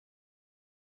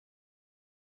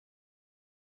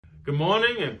Good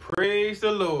morning and praise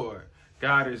the Lord.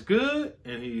 God is good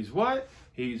and he's what?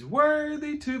 He's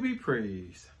worthy to be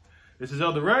praised. This is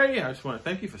Elder Ray. I just want to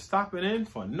thank you for stopping in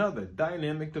for another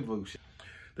dynamic devotion.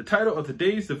 The title of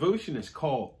today's devotion is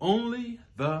called Only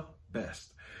the Best.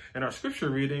 And our scripture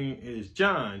reading is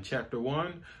John chapter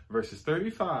 1, verses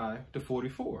 35 to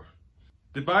 44.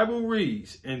 The Bible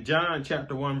reads in John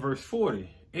chapter 1, verse 40,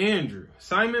 Andrew,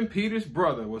 Simon Peter's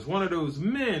brother, was one of those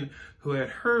men who had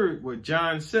heard what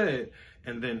John said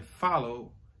and then followed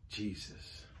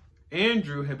Jesus.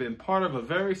 Andrew had been part of a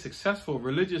very successful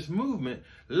religious movement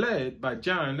led by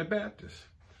John the Baptist.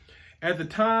 At the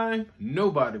time,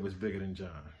 nobody was bigger than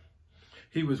John.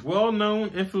 He was well known,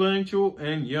 influential,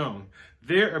 and young.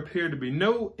 There appeared to be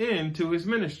no end to his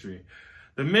ministry.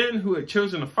 The men who had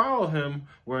chosen to follow him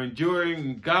were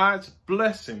enjoying God's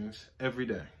blessings every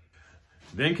day.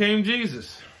 Then came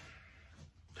Jesus.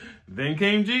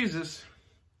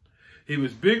 He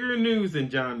was bigger in news than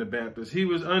John the Baptist. He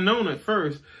was unknown at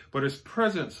first, but his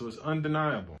presence was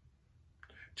undeniable.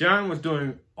 John was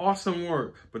doing awesome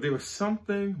work, but there was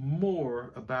something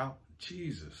more about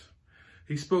Jesus.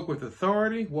 He spoke with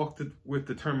authority, walked with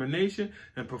determination,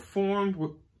 and performed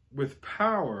with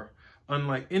power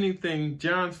unlike anything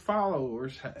John's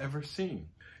followers had ever seen.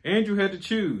 Andrew had to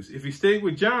choose. If he stayed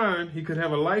with John, he could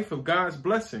have a life of God's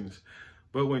blessings.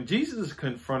 But when Jesus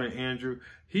confronted Andrew,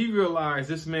 he realized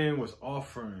this man was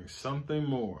offering something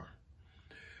more.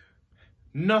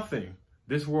 Nothing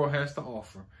this world has to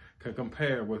offer can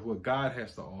compare with what God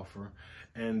has to offer,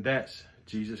 and that's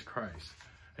Jesus Christ.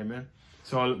 Amen.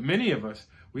 So many of us,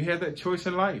 we have that choice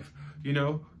in life. You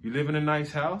know, you live in a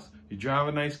nice house, you drive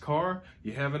a nice car,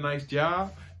 you have a nice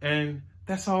job, and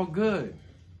that's all good.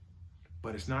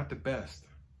 But it's not the best.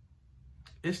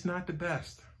 It's not the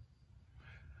best.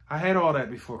 I had all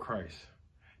that before Christ.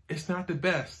 It's not the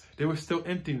best. There was still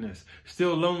emptiness,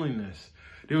 still loneliness.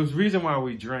 There was reason why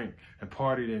we drank and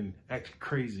partied and acted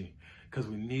crazy, because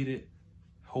we needed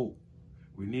hope.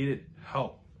 We needed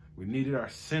help. We needed our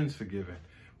sins forgiven.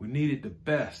 We needed the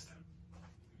best.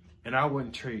 And I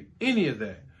wouldn't trade any of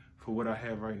that for what I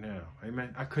have right now.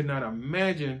 Amen. I could not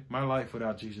imagine my life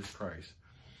without Jesus Christ.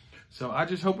 So I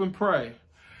just hope and pray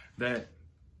that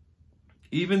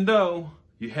even though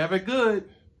you have it good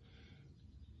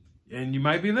and you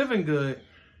might be living good,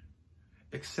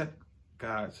 accept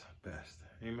God's best.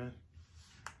 Amen.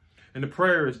 And the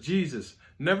prayer is, Jesus,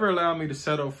 never allow me to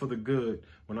settle for the good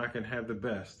when I can have the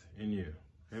best in you.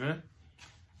 Amen.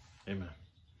 Amen.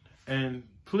 And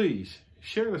please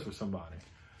share this with somebody.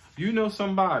 You know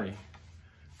somebody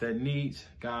that needs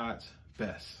God's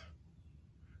best.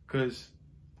 Because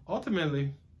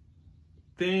ultimately,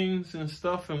 things and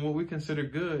stuff and what we consider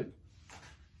good,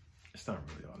 it's not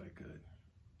really all that good.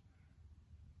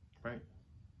 Right?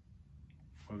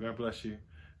 Well, God bless you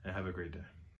and have a great day.